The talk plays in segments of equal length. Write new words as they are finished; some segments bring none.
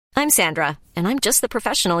I'm Sandra, and I'm just the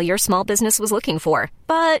professional your small business was looking for.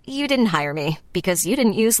 But you didn't hire me because you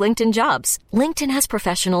didn't use LinkedIn Jobs. LinkedIn has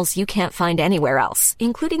professionals you can't find anywhere else,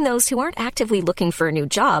 including those who aren't actively looking for a new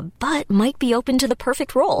job, but might be open to the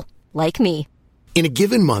perfect role, like me. In a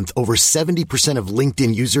given month, over 70% of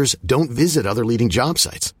LinkedIn users don't visit other leading job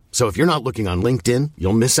sites. So if you're not looking on LinkedIn,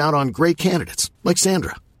 you'll miss out on great candidates like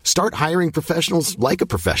Sandra. Start hiring professionals like a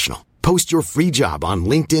professional. Post your free job on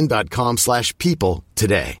linkedin.com/people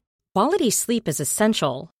today. Quality sleep is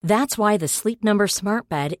essential. That's why the Sleep Number Smart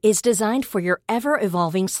Bed is designed for your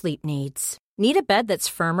ever-evolving sleep needs. Need a bed that's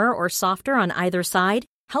firmer or softer on either side?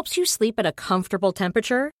 Helps you sleep at a comfortable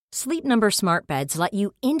temperature? Sleep Number Smart Beds let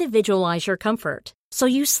you individualize your comfort, so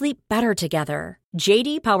you sleep better together.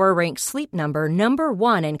 J.D. Power ranks Sleep Number number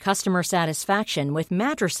 1 in customer satisfaction with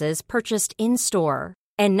mattresses purchased in-store.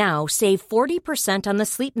 And now, save 40% on the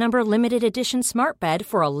Sleep Number Limited Edition Smart Bed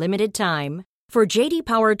for a limited time. For J.D.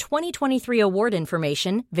 Power 2023 award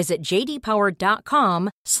information, visit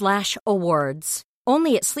jdpower.com/awards.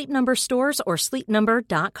 Only at Sleep Number stores or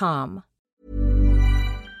sleepnumber.com.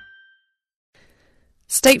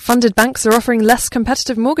 State-funded banks are offering less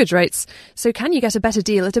competitive mortgage rates, so can you get a better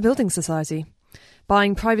deal at a building society?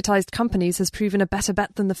 Buying privatised companies has proven a better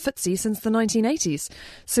bet than the FTSE since the 1980s,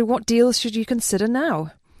 so what deals should you consider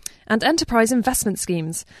now? And enterprise investment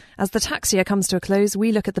schemes. As the tax year comes to a close,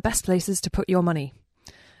 we look at the best places to put your money.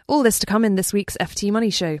 All this to come in this week's FT Money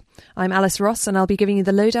Show. I'm Alice Ross, and I'll be giving you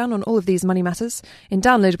the lowdown on all of these money matters in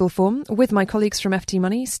downloadable form with my colleagues from FT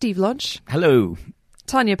Money, Steve Lodge. Hello.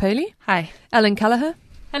 Tanya Poley. Hi. Ellen Kelleher.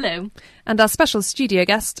 Hello. And our special studio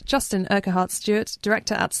guest, Justin Urquhart-Stewart,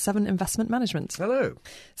 Director at Seven Investment Management. Hello.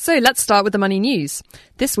 So let's start with the money news.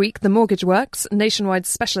 This week, the Mortgage Works, Nationwide's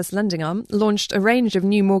specialist lending arm, launched a range of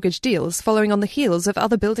new mortgage deals following on the heels of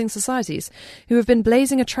other building societies who have been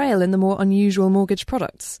blazing a trail in the more unusual mortgage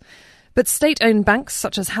products. But state-owned banks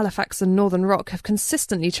such as Halifax and Northern Rock have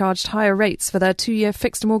consistently charged higher rates for their 2-year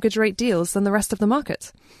fixed mortgage rate deals than the rest of the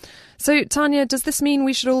market. So, Tanya, does this mean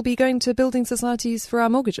we should all be going to building societies for our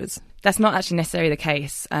mortgages? That's not actually necessarily the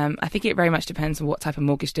case. I think it very much depends on what type of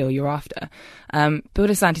mortgage deal you're after.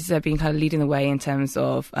 Builder societies have been kind of leading the way in terms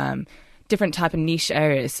of different type of niche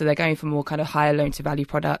areas. So they're going for more kind of higher loan-to-value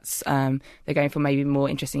products. They're going for maybe more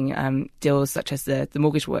interesting deals such as the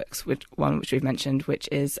Mortgage Works, which we've mentioned, which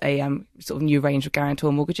is a sort of new range of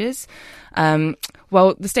guarantor mortgages.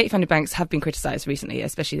 Well, the state-funded banks have been criticised recently,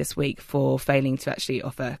 especially this week, for failing to actually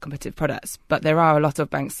offer competitive products. But there are a lot of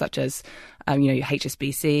banks such as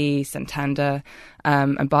HSBC, Santander,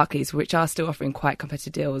 and Barclays, which are still offering quite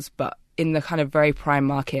competitive deals, but in the kind of very prime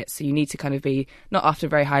market. So you need to kind of be not after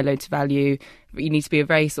very high loan to value. You need to be a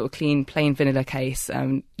very sort of clean, plain vanilla case,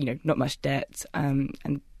 not much debt,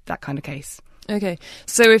 and that kind of case. Okay,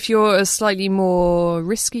 so if you're a slightly more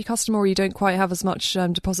risky customer or you don't quite have as much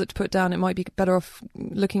deposit to put down, it might be better off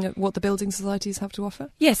looking at what the building societies have to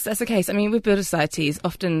offer? Yes, that's the case. I mean, with builder societies,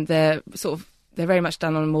 often they're very much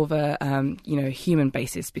done on more of a human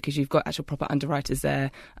basis, because you've got actual proper underwriters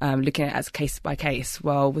there looking at it as case by case.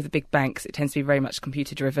 While with the big banks, it tends to be very much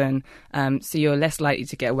computer driven, so you're less likely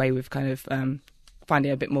to get away with kind of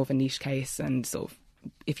finding a bit more of a niche case, and sort of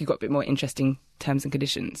if you've got a bit more interesting terms and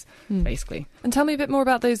conditions, basically. And tell me a bit more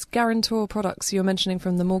about those guarantor products you were mentioning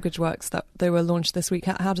from the Mortgage Works that they were launched this week.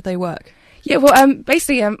 How did they work? Yeah, well,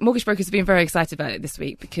 basically, mortgage brokers have been very excited about it this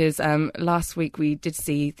week, because last week we did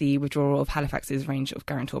see the withdrawal of Halifax's range of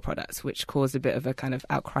guarantor products, which caused a bit of a kind of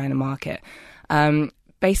outcry in the market.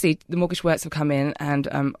 Basically, the Mortgage Works have come in and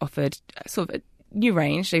offered sort of a new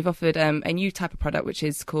range. They've offered a new type of product, which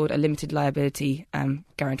is called a limited liability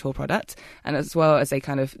guarantor product, and as well as a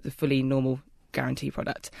kind of the fully normal guarantee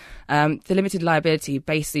product. The limited liability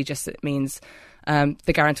basically just means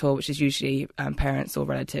the guarantor, which is usually parents or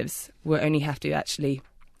relatives, will only have to actually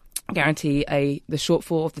guarantee the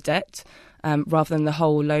shortfall of the debt rather than the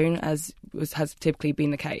whole loan, as has typically been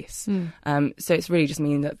the case. So it's really just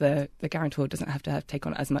meaning that the guarantor doesn't have to take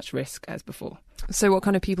on as much risk as before. So what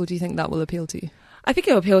kind of people do you think that will appeal to? I think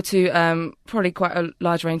it will appeal to probably quite a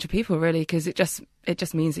large range of people, really, because it just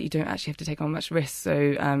means that you don't actually have to take on much risk.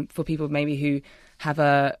 So for people maybe who have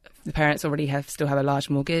the parents already still have a large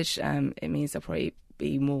mortgage, it means they'll probably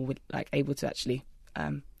be more able to actually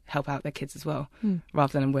help out their kids as well,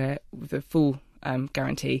 rather than where with a full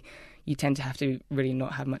guarantee, you tend to have to really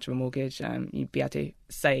not have much of a mortgage. You'd be able to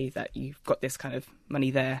say that you've got this kind of money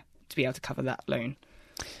there to be able to cover that loan.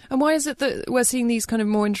 And why is it that we're seeing these kind of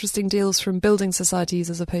more interesting deals from building societies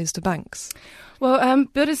as opposed to banks? Well,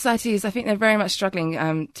 builder societies, I think they're very much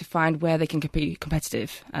struggling to find where they can be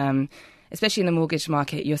competitive. especially in the mortgage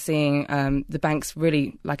market, you're seeing the banks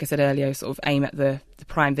really, like I said earlier, sort of aim at the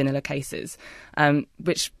prime vanilla cases,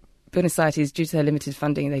 which building societies, due to their limited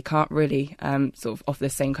funding, they can't really sort of offer the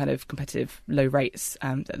same kind of competitive low rates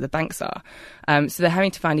that the banks are. So they're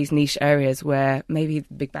having to find these niche areas where maybe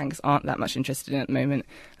the big banks aren't that much interested in at the moment,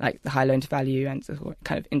 like the high loan to value and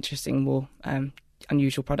kind of interesting, more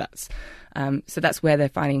unusual products. So that's where they're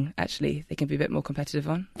finding actually they can be a bit more competitive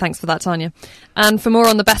on. Thanks for that, Tanya. And for more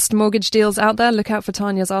on the best mortgage deals out there, look out for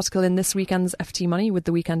Tanya's article in this weekend's FT Money with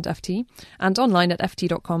the Weekend FT and online at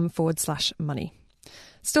ft.com/money.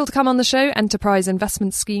 Still to come on the show, enterprise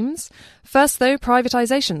investment schemes. First, though,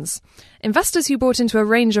 privatisations. Investors who bought into a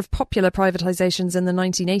range of popular privatisations in the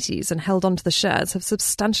 1980s and held onto the shares have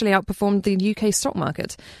substantially outperformed the UK stock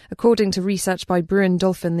market, according to research by Brewin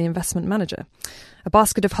Dolphin, the investment manager. A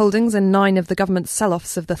basket of holdings in 9 of the government's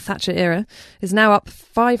sell-offs of the Thatcher era is now up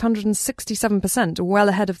 567%, well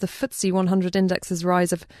ahead of the FTSE 100 index's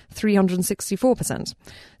rise of 364%.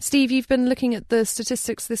 Steve, you've been looking at the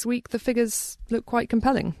statistics this week. The figures look quite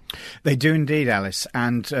compelling. They do indeed, Alice.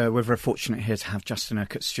 And we're very fortunate here to have Justin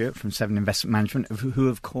Urquhart-Stewart from Seven Investment Management, who,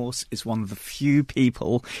 of course, is one of the few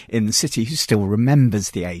people in the city who still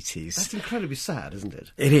remembers the 80s. That's incredibly sad, isn't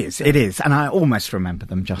it? It is. And I almost remember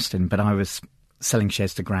them, Justin, but I was selling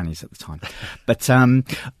shares to grannies at the time. But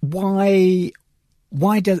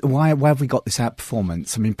why have we got this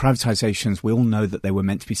outperformance? I mean, privatisations, we all know that they were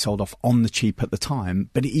meant to be sold off on the cheap at the time,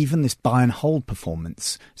 but even this buy and hold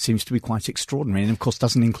performance seems to be quite extraordinary, and of course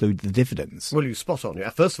doesn't include the dividends. Well, you're spot on. Yeah.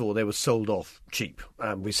 First of all, they were sold off cheap,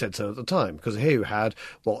 and we said so at the time, because here you had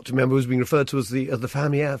what, remember, was being referred to as the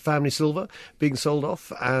family silver being sold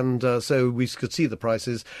off, and so we could see the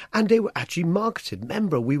prices, and they were actually marketed.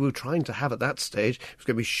 Remember, we were trying to have at that stage, it was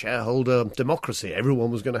going to be shareholder democracy. Everyone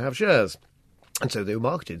was going to have shares. And so they were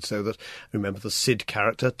marketed so that, remember the Sid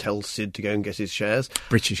character, tells Sid to go and get his shares.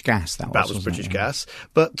 British Gas, that was British Gas.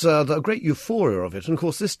 But the great euphoria of it, and of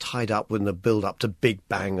course this tied up with the build-up to Big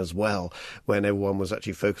Bang as well, when everyone was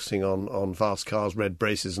actually focusing on fast cars, red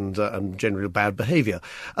braces and generally bad behaviour.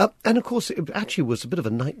 And of course it actually was a bit of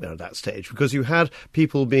a nightmare at that stage, because you had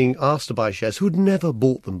people being asked to buy shares who had never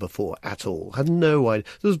bought them before at all, had no idea.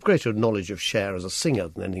 There was greater knowledge of share as a singer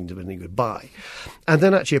than anything you could buy. And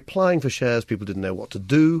then actually applying for shares, people didn't know what to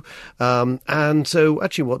do, and so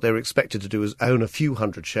actually what they were expected to do is own a few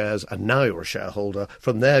hundred shares, and now you're a shareholder.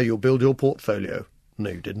 From there you'll build your portfolio. No,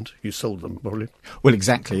 you didn't. You sold them, probably. Well,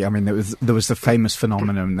 exactly. I mean, there was the famous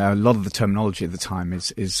phenomenon. A lot of the terminology at the time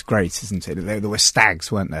is great, isn't it? There were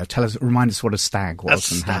stags, weren't there? Remind us what a stag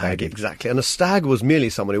was and how they did. Exactly. And a stag was merely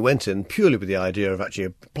someone who went in purely with the idea of actually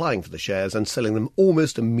applying for the shares and selling them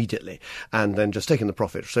almost immediately, and then just taking the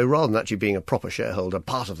profit. So rather than actually being a proper shareholder,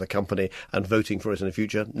 part of the company, and voting for it in the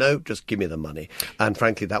future, no, just give me the money. And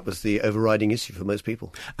frankly, that was the overriding issue for most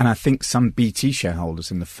people. And I think some BT shareholders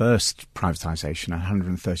in the first privatisation,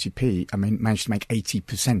 130p, I mean, managed to make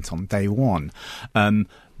 80% on day one.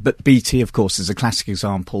 But BT, of course, is a classic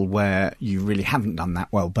example where you really haven't done that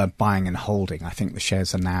well by buying and holding. I think the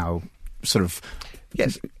shares are now sort of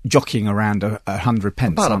jockeying around 100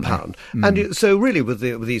 pence. About a pound. And so really with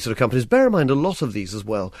these sort of companies, bear in mind a lot of these as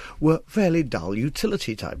well were fairly dull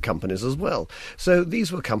utility type companies as well. So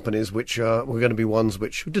these were companies which were going to be ones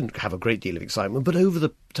which didn't have a great deal of excitement, but over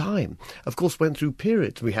the time, of course, went through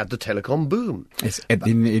periods. We had the telecom boom.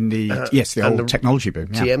 The old technology boom.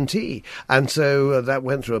 Yeah. TMT. And so that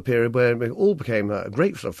went through a period where it all became a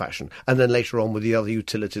great sort of fashion. And then later on with the other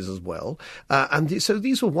utilities as well. So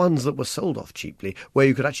these were ones that were sold off cheaply, where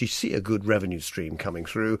you could actually see a good revenue stream coming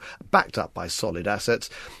through, backed up by solid assets,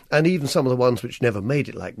 and even some of the ones which never made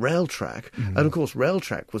it, like Railtrack. And of course,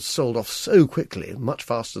 Railtrack was sold off so quickly, much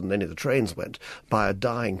faster than any of the trains went, by a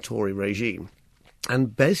dying Tory regime.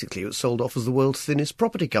 And basically, it was sold off as the world's thinnest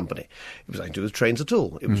property company. It was nothing to do with trains at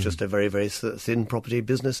all. It was just a very, very thin property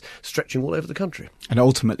business stretching all over the country. And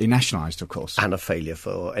ultimately nationalised, of course. And a failure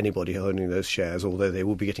for anybody owning those shares, although they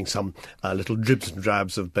will be getting some little dribs and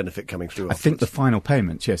drabs of benefit coming through. I think the final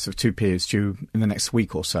payment, of 2p is due in the next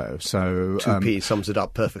week or so. So 2p sums it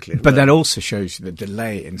up perfectly. But that also shows you the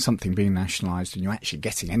delay in something being nationalised and you're actually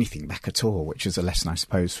getting anything back at all, which is a lesson, I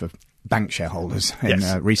suppose, for bank shareholders in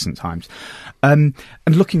recent times. And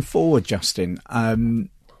looking forward, Justin,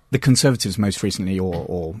 the Conservatives most recently,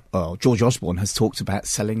 or George Osborne, has talked about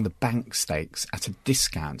selling the bank stakes at a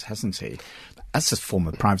discount, hasn't he? That's a form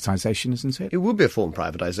of privatisation, isn't it? It would be a form of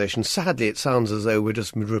privatisation. Sadly, it sounds as though we're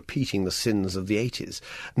just repeating the sins of the 80s,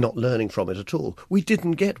 not learning from it at all. We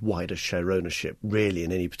didn't get wider share ownership, really,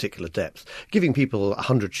 in any particular depth. Giving people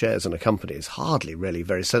 100 shares in a company is hardly really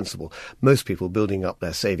very sensible. Most people building up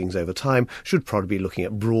their savings over time should probably be looking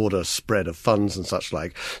at broader spread of funds and such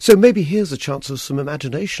like. So maybe here's a chance of some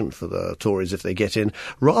imagination for the Tories if they get in.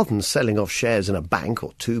 Rather than selling off shares in a bank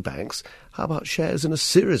or two banks, how about shares in a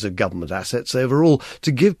series of government assets overall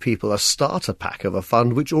to give people a starter pack of a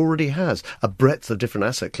fund which already has a breadth of different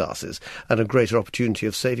asset classes and a greater opportunity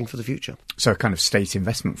of saving for the future? So a kind of state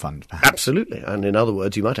investment fund, perhaps? Absolutely. And in other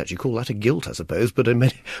words, you might actually call that a gilt, I suppose, but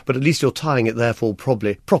at least you're tying it, therefore,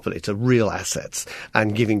 properly to real assets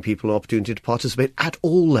and giving people an opportunity to participate at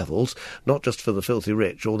all levels, not just for the filthy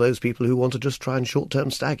rich or those people who want to just try and short-term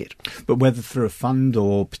stag it. But whether through a fund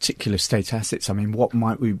or particular state assets, I mean, what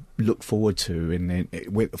might we look forward to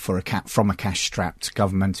from a cash-strapped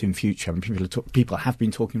government in future? I mean, people have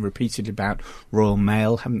been talking repeatedly about Royal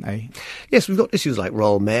Mail, haven't they? Yes, we've got issues like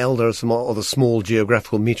Royal Mail. There are some other small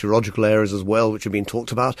geographical meteorological areas as well which have been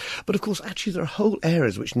talked about. But of course, actually, there are whole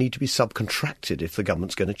areas which need to be subcontracted if the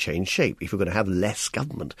government's going to change shape, if we're going to have less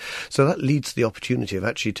government. So that leads to the opportunity of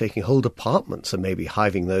actually taking whole departments and maybe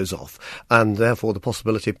hiving those off, and therefore the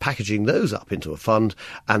possibility of packaging those up into a fund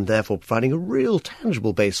and therefore providing a real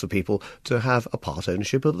tangible base for people to have a part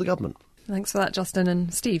ownership of the government. Thanks for that, Justin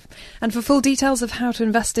and Steve. And for full details of how to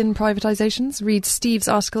invest in privatisations, read Steve's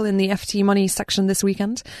article in the FT Money section this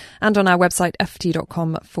weekend and on our website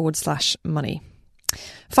ft.com/money.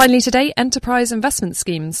 Finally today, enterprise investment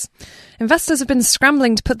schemes. Investors have been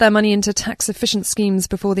scrambling to put their money into tax-efficient schemes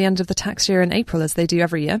before the end of the tax year in April, as they do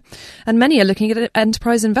every year. And many are looking at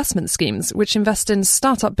enterprise investment schemes, which invest in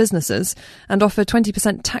start-up businesses and offer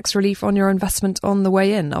 20% tax relief on your investment on the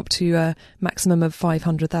way in, up to a maximum of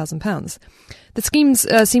 £500,000. The schemes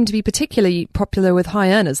seem to be particularly popular with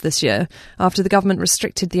high earners this year, after the government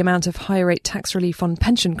restricted the amount of high-rate tax relief on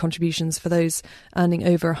pension contributions for those earning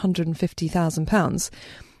over £150,000.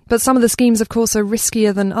 But some of the schemes, of course, are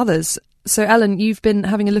riskier than others. So, Ellen, you've been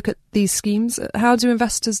having a look at these schemes. How do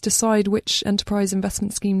investors decide which enterprise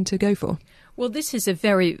investment scheme to go for? Well, this is a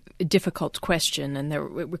very difficult question, and it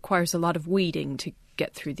requires a lot of weeding to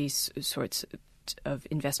get through these sorts of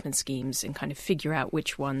investment schemes and kind of figure out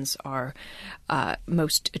which ones are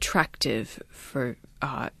most attractive for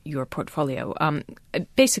your portfolio.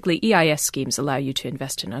 Basically, EIS schemes allow you to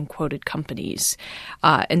invest in unquoted companies.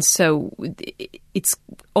 And so it's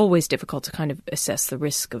always difficult to kind of assess the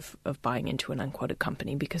risk of buying into an unquoted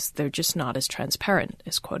company because they're just not as transparent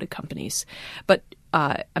as quoted companies. But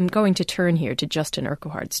I'm going to turn here to Justin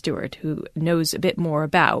Urquhart-Stewart, who knows a bit more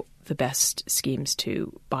about the best schemes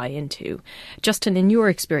to buy into. Justin, in your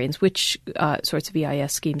experience, which sorts of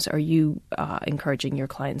EIS schemes are you encouraging your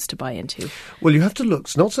clients to buy into? Well, you have to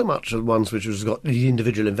look not so much at ones which have got the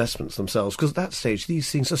individual investments themselves, because at that stage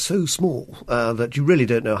these things are so small that you really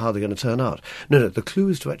don't know how they're going to turn out. No, the clue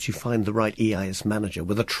is to actually find the right EIS manager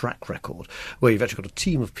with a track record, where you've actually got a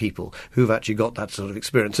team of people who've actually got that sort of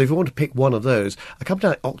experience. So if you want to pick one of those, a company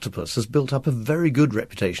like Octopus has built up a very good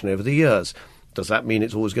reputation over the years. Does that mean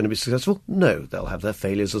it's always going to be successful? No, they'll have their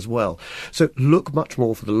failures as well. So look much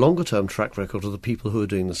more for the longer-term track record of the people who are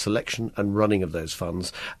doing the selection and running of those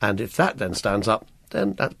funds. And if that then stands up,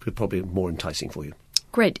 then that's probably more enticing for you.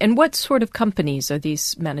 Great. And what sort of companies are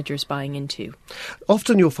these managers buying into?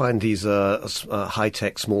 Often you'll find these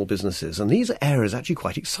high-tech small businesses, and these are areas actually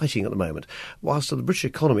quite exciting at the moment. Whilst the British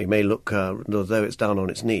economy may look as though it's down on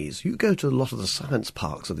its knees, you go to a lot of the science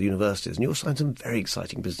parks of the universities and you'll find some very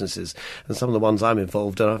exciting businesses. And some of the ones I'm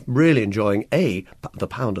involved in are really enjoying, A, the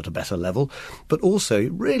pound at a better level, but also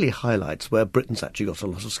it really highlights where Britain's actually got a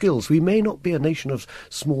lot of skills. We may not be a nation of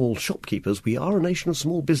small shopkeepers, we are a nation of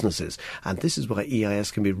small businesses, and this is why EIS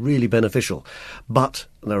can be really beneficial. But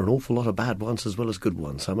there are an awful lot of bad ones as well as good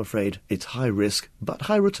ones. I'm afraid it's high risk, but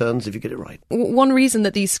high returns if you get it right. One reason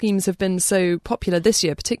that these schemes have been so popular this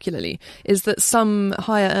year particularly is that some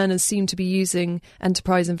higher earners seem to be using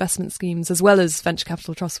enterprise investment schemes as well as venture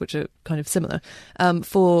capital trusts, which are kind of similar,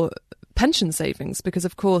 for pension savings, because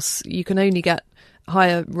of course you can only get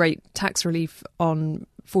higher rate tax relief on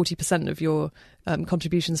 40% of your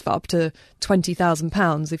contributions for up to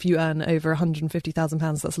 £20,000 if you earn over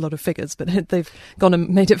 £150,000. That's a lot of figures, but they've gone and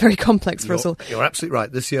made it very complex for us all. You're absolutely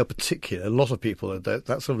right. This year particularly, a lot of people at that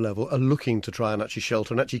sort of level are looking to try and actually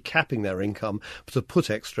shelter and actually capping their income to put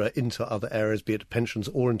extra into other areas, be it pensions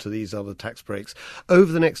or into these other tax breaks.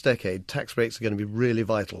 Over the next decade, tax breaks are going to be really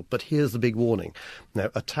vital. But here's the big warning. Now,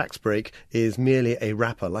 a tax break is merely a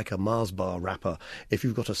wrapper, like a Mars bar wrapper. If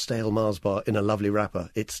you've got a stale Mars bar in a lovely wrapper,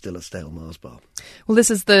 it's still a stale Mars bar. Well,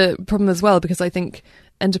 this is the problem as well, because I think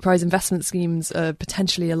enterprise investment schemes are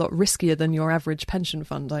potentially a lot riskier than your average pension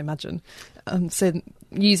fund, I imagine. So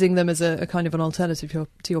using them as a kind of an alternative to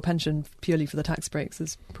your pension purely for the tax breaks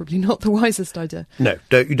is probably not the wisest idea. No,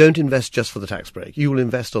 you don't invest just for the tax break. You will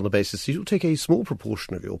invest on the basis that you'll take a small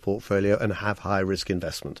proportion of your portfolio and have high-risk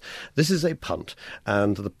investment. This is a punt,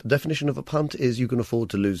 and the definition of a punt is you can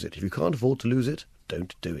afford to lose it. If you can't afford to lose it,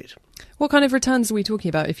 don't do it. What kind of returns are we talking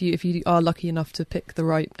about if you are lucky enough to pick the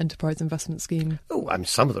right enterprise investment scheme?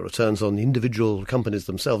 Some of the returns on the individual companies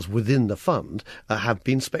themselves within the fund have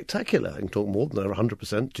been spectacular. You can talk more than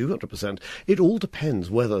 100%, 200%. It all depends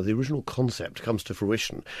whether the original concept comes to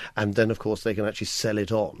fruition, and then, of course, they can actually sell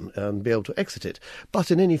it on and be able to exit it. But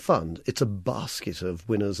in any fund, it's a basket of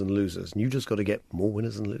winners and losers, and you just got to get more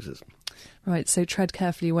winners and losers. Right, so tread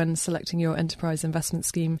carefully when selecting your enterprise investment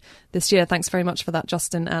scheme this year. Thanks very much for that,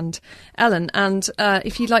 Justin and Ellen. And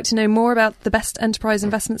if you'd like to know more about the best enterprise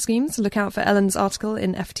investment schemes, look out for Ellen's article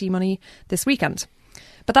in FT Money this weekend.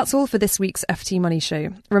 But that's all for this week's FT Money show.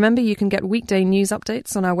 Remember, you can get weekday news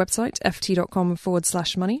updates on our website,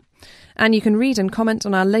 ft.com/money. And you can read and comment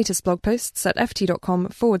on our latest blog posts at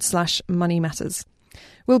ft.com/money matters.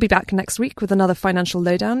 We'll be back next week with another financial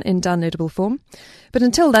lowdown in downloadable form. But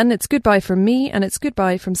until then, it's goodbye from me, and it's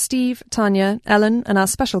goodbye from Steve, Tanya, Ellen, and our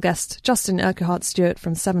special guest, Justin Urquhart-Stewart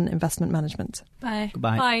from Seven Investment Management. Bye.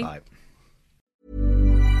 Goodbye. Bye. Bye.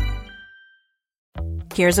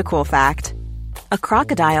 Here's a cool fact. A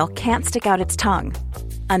crocodile can't stick out its tongue.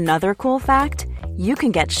 Another cool fact, you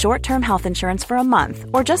can get short-term health insurance for a month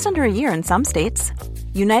or just under a year in some states.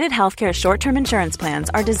 United Healthcare short-term insurance plans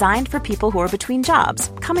are designed for people who are between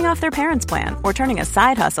jobs, coming off their parents' plan, or turning a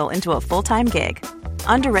side hustle into a full-time gig.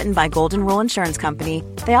 Underwritten by Golden Rule Insurance Company,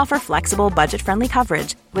 they offer flexible, budget-friendly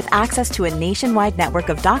coverage with access to a nationwide network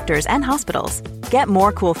of doctors and hospitals. Get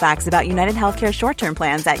more cool facts about United Healthcare short-term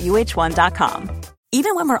plans at uh1.com.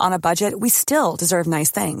 Even when we're on a budget, we still deserve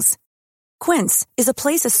nice things. Quince is a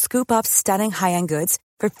place to scoop up stunning high-end goods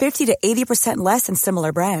for 50 to 80% less than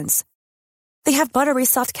similar brands. They have buttery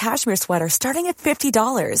soft cashmere sweaters starting at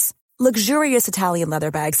 $50, luxurious Italian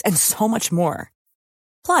leather bags, and so much more.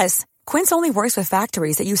 Plus, Quince only works with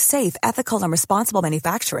factories that use safe, ethical, and responsible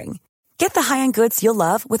manufacturing. Get the high-end goods you'll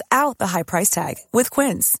love without the high price tag with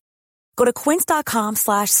Quince. Go to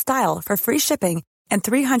quince.com/style for free shipping and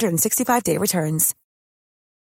 365-day returns.